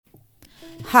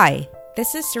Hi,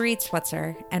 this is Sarit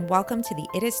Switzer, and welcome to the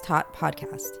It Is Taught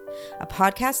podcast, a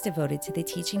podcast devoted to the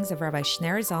teachings of Rabbi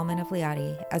Shneur Zalman of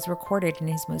Liadi as recorded in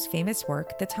his most famous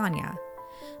work, the Tanya.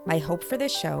 My hope for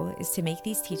this show is to make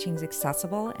these teachings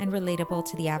accessible and relatable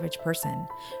to the average person,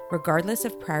 regardless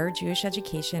of prior Jewish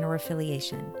education or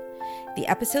affiliation. The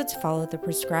episodes follow the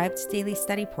prescribed daily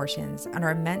study portions and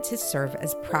are meant to serve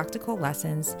as practical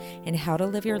lessons in how to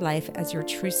live your life as your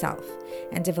true self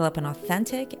and develop an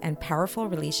authentic and powerful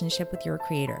relationship with your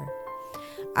Creator.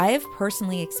 I have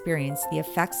personally experienced the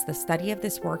effects the study of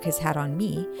this work has had on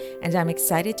me, and I'm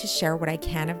excited to share what I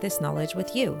can of this knowledge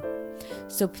with you.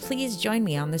 So please join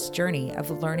me on this journey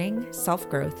of learning,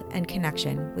 self-growth, and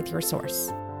connection with your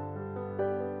source.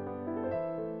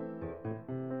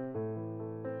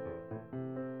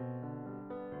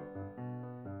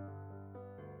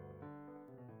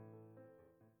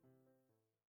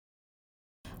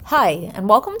 Hi, and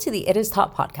welcome to the It Is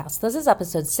Taught podcast. This is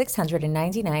episode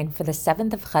 699 for the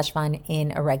 7th of Cheshvan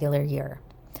in a regular year.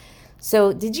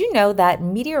 So did you know that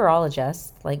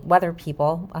meteorologists, like weather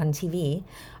people on TV,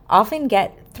 often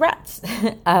get threats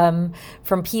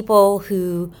from people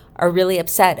who are really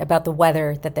upset about the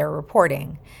weather that they're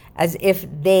reporting, as if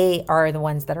they are the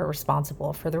ones that are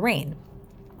responsible for the rain?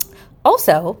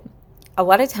 Also, a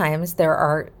lot of times there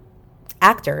are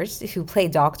actors who play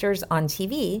doctors on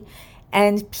TV,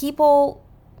 and people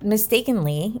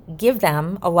mistakenly give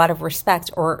them a lot of respect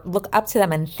or look up to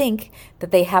them and think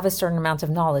that they have a certain amount of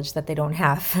knowledge that they don't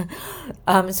have.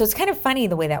 So it's kind of funny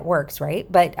the way that works,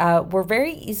 right? But we're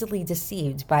very easily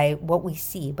deceived by what we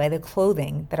see, by the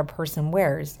clothing that a person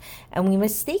wears. And we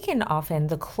mistaken often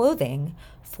the clothing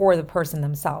for the person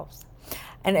themselves.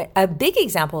 And a big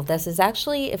example of this is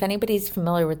actually, if anybody's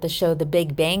familiar with the show The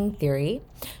Big Bang Theory.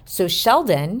 So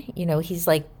Sheldon, he's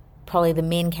like probably the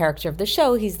main character of the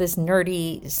show. He's this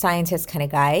nerdy scientist kind of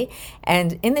guy.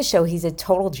 And in the show, he's a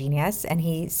total genius, and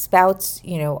he spouts,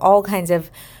 all kinds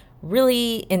of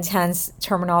really intense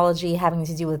terminology having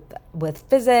to do with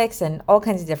physics and all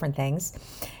kinds of different things.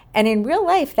 And in real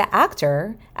life, the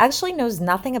actor actually knows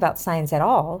nothing about science at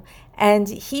all. And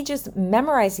he just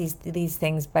memorizes these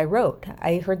things by rote.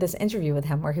 I heard this interview with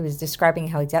him where he was describing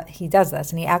how he does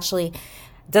this. And he actually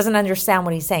doesn't understand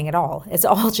what he's saying at all. It's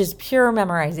all just pure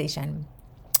memorization.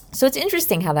 So it's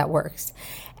interesting how that works.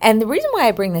 And the reason why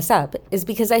I bring this up is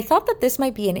because I thought that this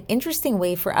might be an interesting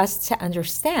way for us to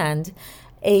understand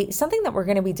something that we're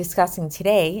going to be discussing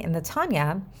today in the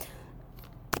Tanya,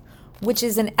 which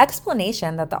is an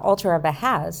explanation that the Alter Rebbe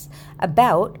has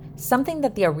about something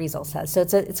that the Arizal says. So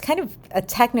it's kind of a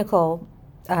technical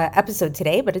episode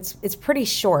today, but it's pretty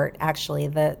short, actually,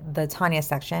 the Tanya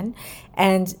section.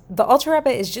 And the Alter Rebbe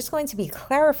is just going to be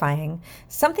clarifying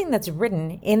something that's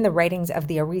written in the writings of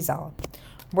the Arizal,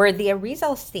 where the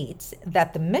Arizal states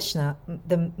that the Mishnayos,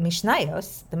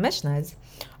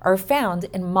 are found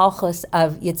in Malchus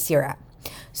of Yetzirah.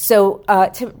 So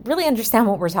to really understand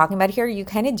what we're talking about here, you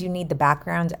kind of do need the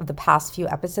background of the past few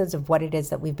episodes of what it is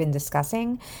that we've been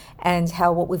discussing, and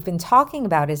how what we've been talking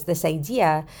about is this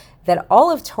idea that all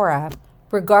of Torah,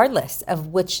 regardless of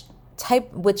which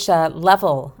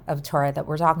level of Torah that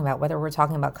we're talking about, whether we're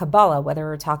talking about Kabbalah, whether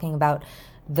we're talking about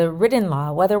the written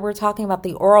law, whether we're talking about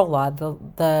the oral law,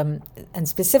 and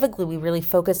specifically we really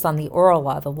focused on the oral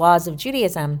law, the laws of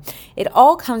Judaism, it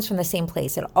all comes from the same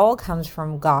place. It all comes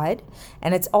from God,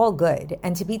 and it's all good.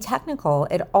 And to be technical,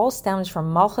 it all stems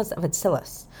from Malchus of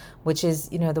Atzilus, which is,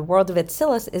 the world of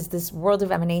Atzilus is this world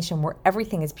of emanation where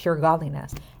everything is pure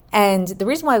godliness. And the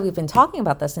reason why we've been talking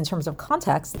about this in terms of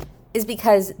context is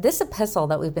because this epistle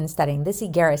that we've been studying, this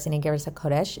Igeris in Igeris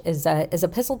HaKodesh, is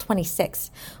epistle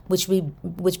 26,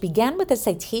 which began with a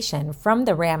citation from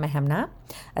the Rea Mehemna,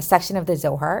 a section of the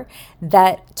Zohar,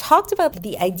 that talked about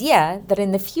the idea that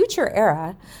in the future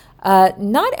era,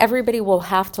 not everybody will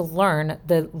have to learn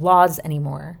the laws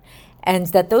anymore, and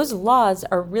that those laws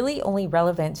are really only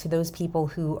relevant to those people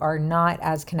who are not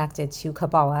as connected to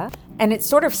Kabbalah. And it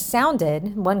sort of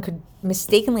sounded, one could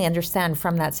mistakenly understand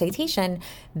from that citation,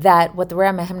 that what the Rea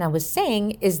Mehemna was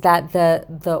saying is that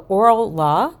the oral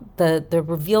law, the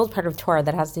revealed part of Torah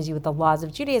that has to do with the laws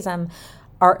of Judaism,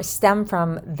 stem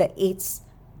from the Eitz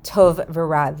Tov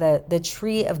V'Ra, the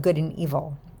tree of good and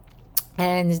evil.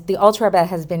 And the Alter Rebbe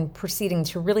has been proceeding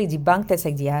to really debunk this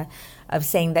idea of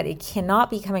saying that it cannot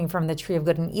be coming from the tree of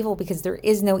good and evil because there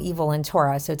is no evil in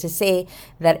Torah. So to say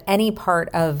that any part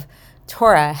of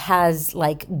Torah has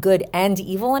like good and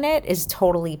evil in it is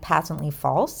totally patently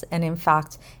false. And in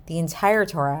fact, the entire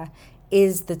Torah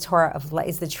is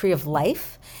the tree of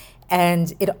life.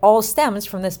 And it all stems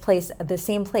from this place, the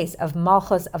same place of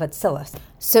Malchus of Atzilus.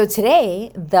 So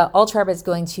today, the Alter Rebbe is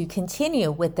going to continue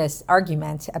with this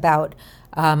argument about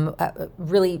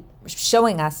really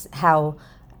showing us how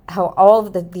all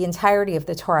of the entirety of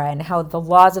the Torah and how the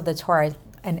laws of the Torah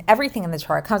and everything in the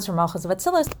Torah comes from Malchus of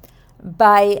Atzilus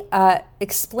by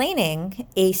explaining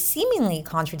a seemingly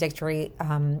contradictory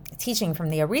teaching from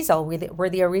the Arizal, where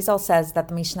the Arizal says that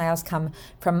the Mishnayos come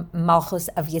from Malchus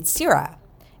of Yetzirah.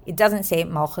 It doesn't say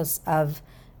Malchus of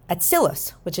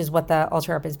Atzilus, which is what the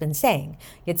Alter Rebbe has been saying.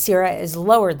 Yetzirah is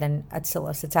lower than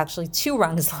Atzilus. It's actually 2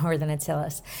 rungs lower than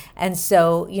Atzilus. And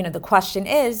so, the question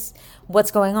is, what's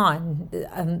going on?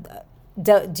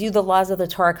 Do the laws of the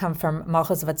Torah come from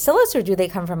Malchus of Atzilus, or do they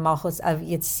come from Malchus of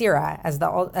Yetzirah, as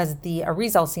the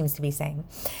Arizal seems to be saying?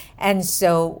 And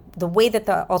so the way that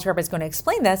the Alter Rebbe is going to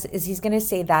explain this is he's going to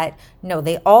say that, no,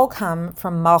 they all come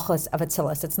from Malchus of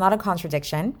Atzilus. It's not a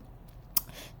contradiction.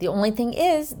 The only thing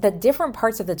is that different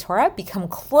parts of the Torah become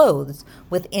clothed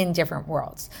within different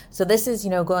worlds. So this is,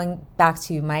 going back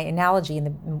to my analogy,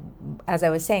 as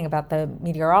I was saying about the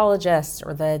meteorologists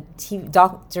or the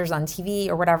doctors on TV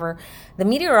or whatever. The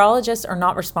meteorologists are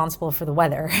not responsible for the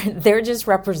weather. They're just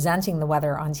representing the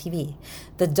weather on TV.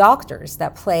 The doctors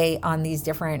that play on these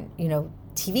different,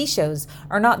 TV shows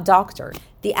are not doctors.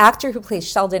 The actor who plays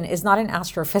Sheldon is not an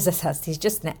astrophysicist. He's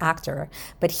just an actor,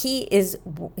 but he is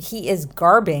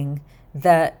garbing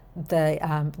the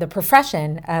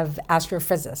profession of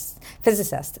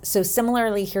astrophysicist. So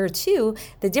similarly here too,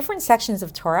 the different sections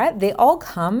of Torah, they all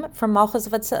come from Malchus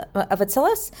of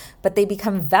Atzilus, but they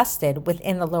become vested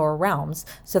within the lower realms,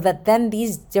 so that then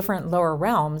these different lower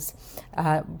realms,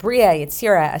 Bria,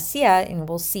 Yetzirah, Asiya, and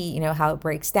we'll see how it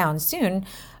breaks down soon,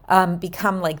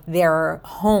 become like their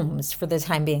homes for the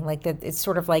time being. Like it's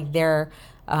sort of like their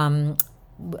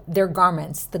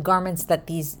garments, the garments that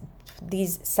these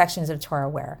sections of Torah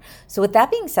wear. So with that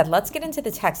being said, let's get into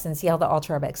the text and see how the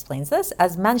Alter Rebbe explains this.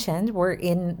 As mentioned, we're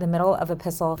in the middle of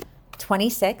Epistle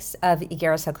 26 of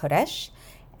Igeres HaKodesh.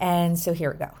 And so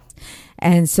here we go.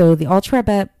 And so the Alter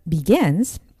Rebbe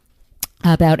begins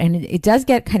and it does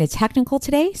get kind of technical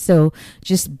today, so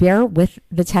just bear with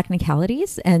the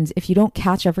technicalities, and if you don't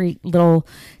catch every little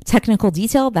technical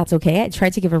detail, that's okay. I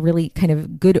tried to give a really kind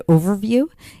of good overview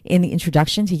in the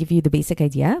introduction to give you the basic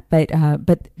idea, but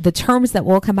the terms that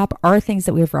will come up are things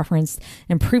that we have referenced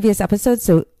in previous episodes,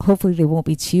 so hopefully they won't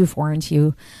be too foreign to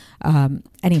you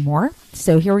anymore.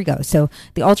 So here we go. So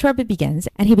the Alter Rebbe begins,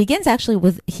 and he begins actually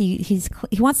with he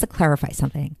wants to clarify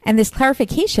something, and this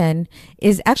clarification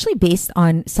is actually based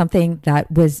on something that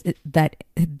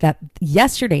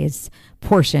yesterday's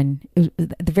portion,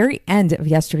 at the very end of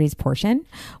yesterday's portion,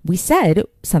 we said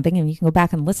something, and you can go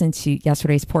back and listen to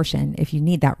yesterday's portion if you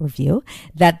need that review,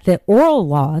 that the oral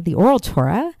law, the oral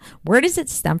Torah, where does it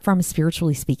stem from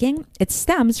spiritually speaking? It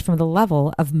stems from the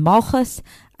level of Malchus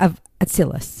of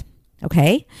Atzilus.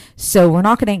 Okay, so we're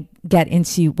not going to get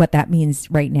into what that means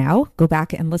right now. Go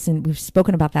back and listen. We've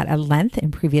spoken about that at length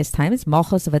in previous times.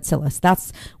 Malchus of Atzilus.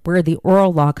 That's where the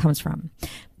oral law comes from.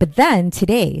 But then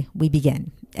today we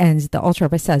begin. And the Alter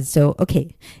Rebbe says, so,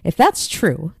 okay, if that's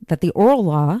true, that the oral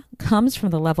law comes from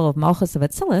the level of Malchus of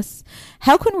Atzilus,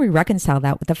 how can we reconcile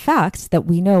that with the fact that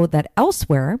we know that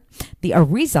elsewhere the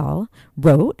Arizal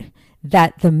wrote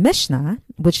that the Mishnah,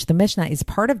 which the Mishnah is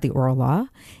part of the oral law,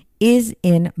 is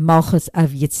in Malchus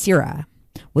of Yetzirah,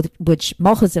 which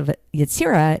Malchus of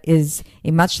Yetzirah is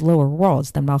a much lower world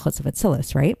than Malchus of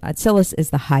Atzilus, right? Atzilus is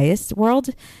the highest world,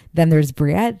 then there's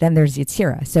Bria, then there's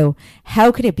Yetzirah. So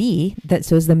how could it be that,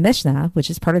 so is the Mishnah, which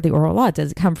is part of the oral law,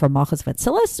 does it come from Malchus of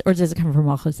Atzilus, or does it come from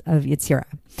Malchus of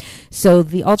Yetzirah? So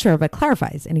the Alter Rebbe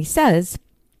clarifies, and he says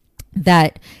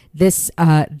that this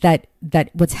that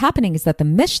what's happening is that the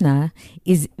Mishnah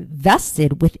is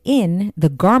vested within the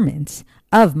garment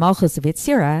of Malchus of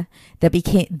Yetzirah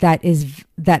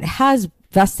that has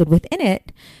vested within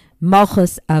it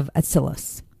Malchus of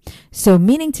Atzilus. So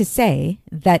meaning to say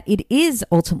that it is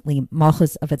ultimately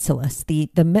Malchus of Atzilus.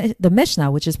 The Mishnah,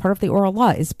 which is part of the oral law,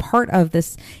 is part of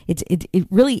this. It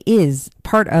really is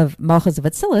part of Malchus of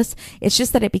Atzilus. It's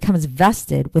just that it becomes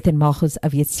vested within Malchus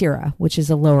of Yetzirah, which is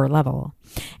a lower level.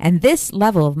 And this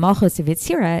level of Malchus of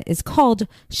Yetzirah is called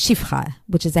Shifcha,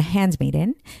 which is a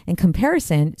handmaiden, in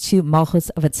comparison to Malchus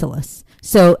of Atzilus.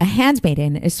 So a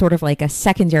handmaiden is sort of like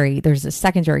there's a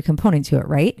secondary component to it,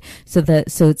 right? So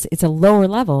it's a lower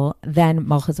level than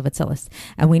Malchus of Atzilus.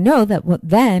 And we know that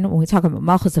then when we talk about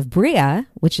Malchus of Bria,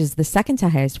 which is the second to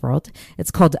highest world,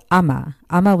 it's called Amma,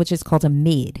 which is called a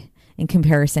maid, in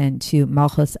comparison to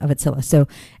Malchus of Atzilus. So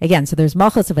again, there's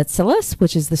Malchus of Atzilus,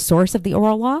 which is the source of the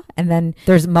oral law. And then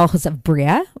there's Malchus of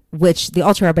Bria, which the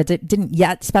Alter Rebbe didn't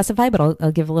yet specify, but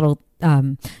I'll give a little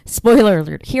spoiler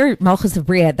alert here. Malchus of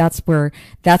Bria, that's where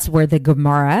the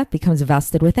Gemara becomes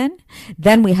vested within.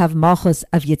 Then we have Malchus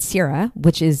of Yetzirah,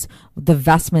 which is the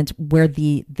vestment where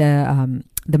the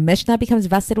Mishnah becomes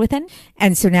vested within.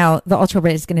 And so now the Alter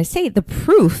Rebbe is going to say the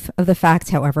proof of the fact,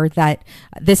 however, that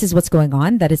this is what's going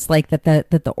on, that it's like that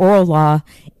the oral law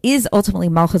is ultimately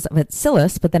Malchus of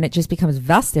Atzilus, but then it just becomes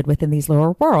vested within these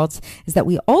lower worlds, is that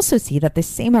we also see that the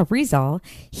same Arizal,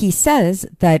 he says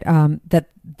that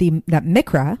that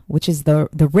Mikra, which is the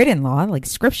written law, like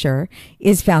scripture,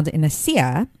 is found in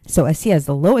Asiya. So Asiya is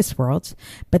the lowest world.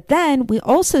 But then we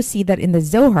also see that in the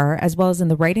Zohar, as well as in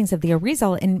the writings of the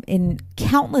Arizal, in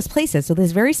countless places. So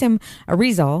this very same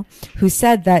Arizal who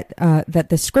said that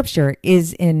the scripture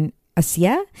is in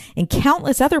Asiya, in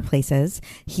countless other places,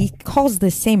 he calls the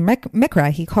same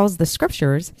Mikra, he calls the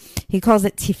scriptures, he calls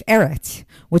it Tiferet,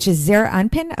 which is Zer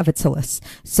Anpin of Atzilus.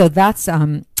 So that's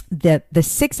the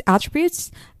six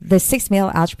attributes, the six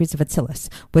male attributes of Atzilus,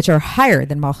 which are higher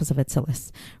than Malchus of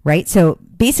Atzilus, right? So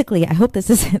basically, I hope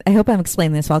I'm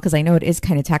explaining this well, because I know it is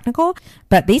kind of technical,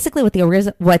 but basically what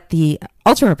the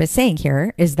Alter Rebbe is saying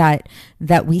here is that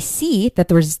we see that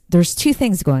there's two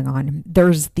things going on.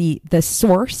 There's the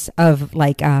source of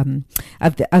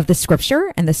of the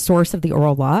scripture and the source of the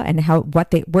oral law and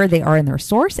where they are in their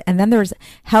source, and then there's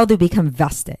how they become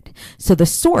vested. So the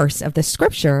source of the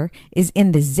scripture is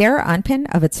in the Zer Anpin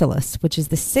of Atzilus, which is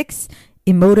the six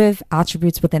emotive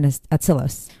attributes within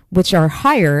Atzilus, which are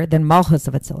higher than Malchus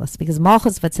of Atzilus, because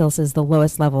Malchus of Atzilus is the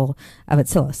lowest level of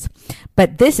Atzilus.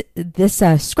 But this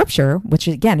scripture, which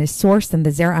again is sourced in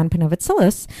the Zer Anpin of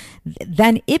Atzilus,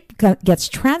 then it gets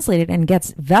translated and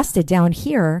gets vested down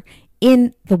here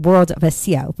in the world of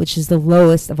Asiya, which is the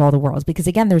lowest of all the worlds. Because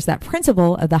again, there's that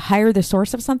principle of the higher the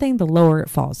source of something, the lower it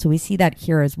falls. So we see that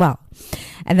here as well.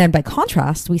 And then by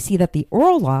contrast, we see that the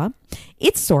oral law,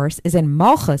 its source is in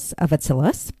Malchus of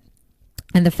Atzilus.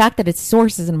 And the fact that its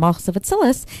source is in Malchus of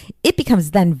Atzilus, it becomes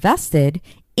then vested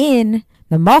in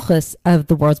the Malchus of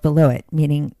the worlds below it,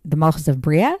 meaning the Malchus of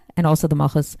Bria and also the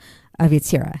Malchus of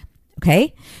Yetzirah.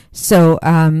 Okay? So,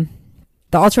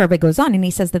 the Alter Rebbe goes on and he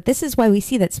says that this is why we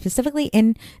see that specifically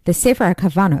in the Sefer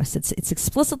HaKavanos, it's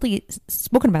explicitly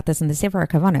spoken about this in the Sefer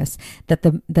HaKavanos,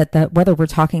 that whether we're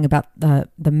talking about the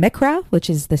Mikra, which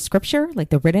is the scripture, like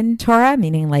the written Torah,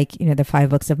 meaning the 5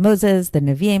 books of Moses, the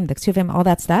Nevi'im, the Ksuvim, all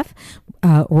that stuff,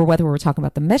 or whether we're talking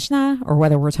about the Mishnah, or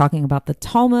whether we're talking about the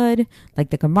Talmud,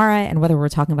 like the Gemara, and whether we're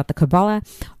talking about the Kabbalah,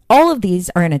 all of these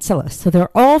are in Atzilus. So they're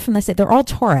all they're all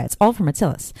Torah. It's all from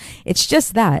Atzilus. It's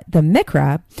just that the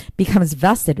Mikra becomes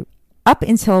vested up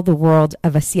until the world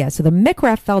of Asiya. So the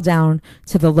Mikra fell down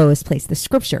to the lowest place. The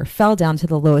scripture fell down to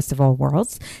the lowest of all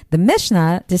worlds. The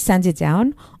Mishnah descended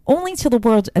down only to the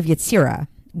world of Yetzirah,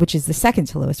 which is the second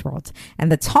to lowest world.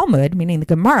 And the Talmud, meaning the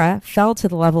Gemara, fell to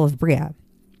the level of Bria.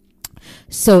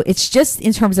 So it's just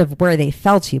in terms of where they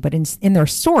fell to, but in their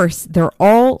source, they're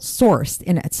all sourced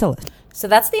in Atzilus. So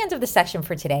that's the end of the section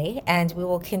for today, and we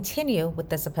will continue with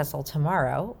this epistle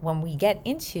tomorrow when we get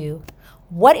into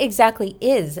what exactly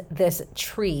is this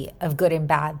tree of good and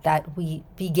bad that we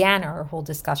began our whole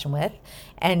discussion with,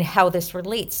 and how this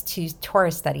relates to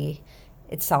Torah study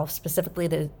itself, specifically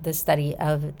the study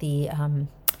of the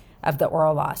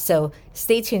oral law. So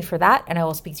stay tuned for that, and I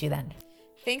will speak to you then.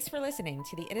 Thanks for listening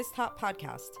to the It Is Taught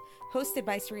podcast, hosted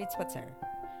by Sarit Switzer.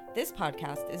 This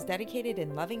podcast is dedicated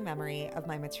in loving memory of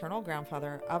my maternal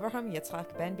grandfather, Avraham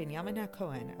Yitzchak ben Binyamin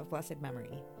HaKohen of blessed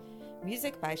memory.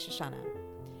 Music by Shoshana.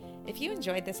 If you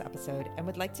enjoyed this episode and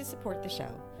would like to support the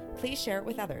show, please share it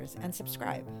with others and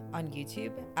subscribe on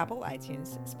YouTube, Apple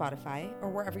iTunes, Spotify, or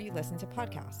wherever you listen to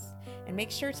podcasts. And make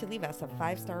sure to leave us a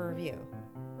 5-star review.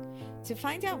 To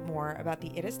find out more about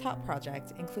the It Is Taught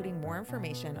project, including more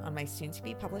information on my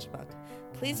soon-to-be published book,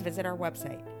 please visit our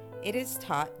website,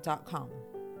 itistaught.com.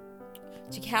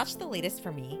 To catch the latest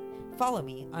from me, follow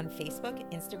me on Facebook,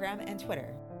 Instagram, and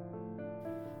Twitter.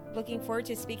 Looking forward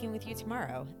to speaking with you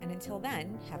tomorrow, and until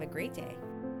then, have a great day.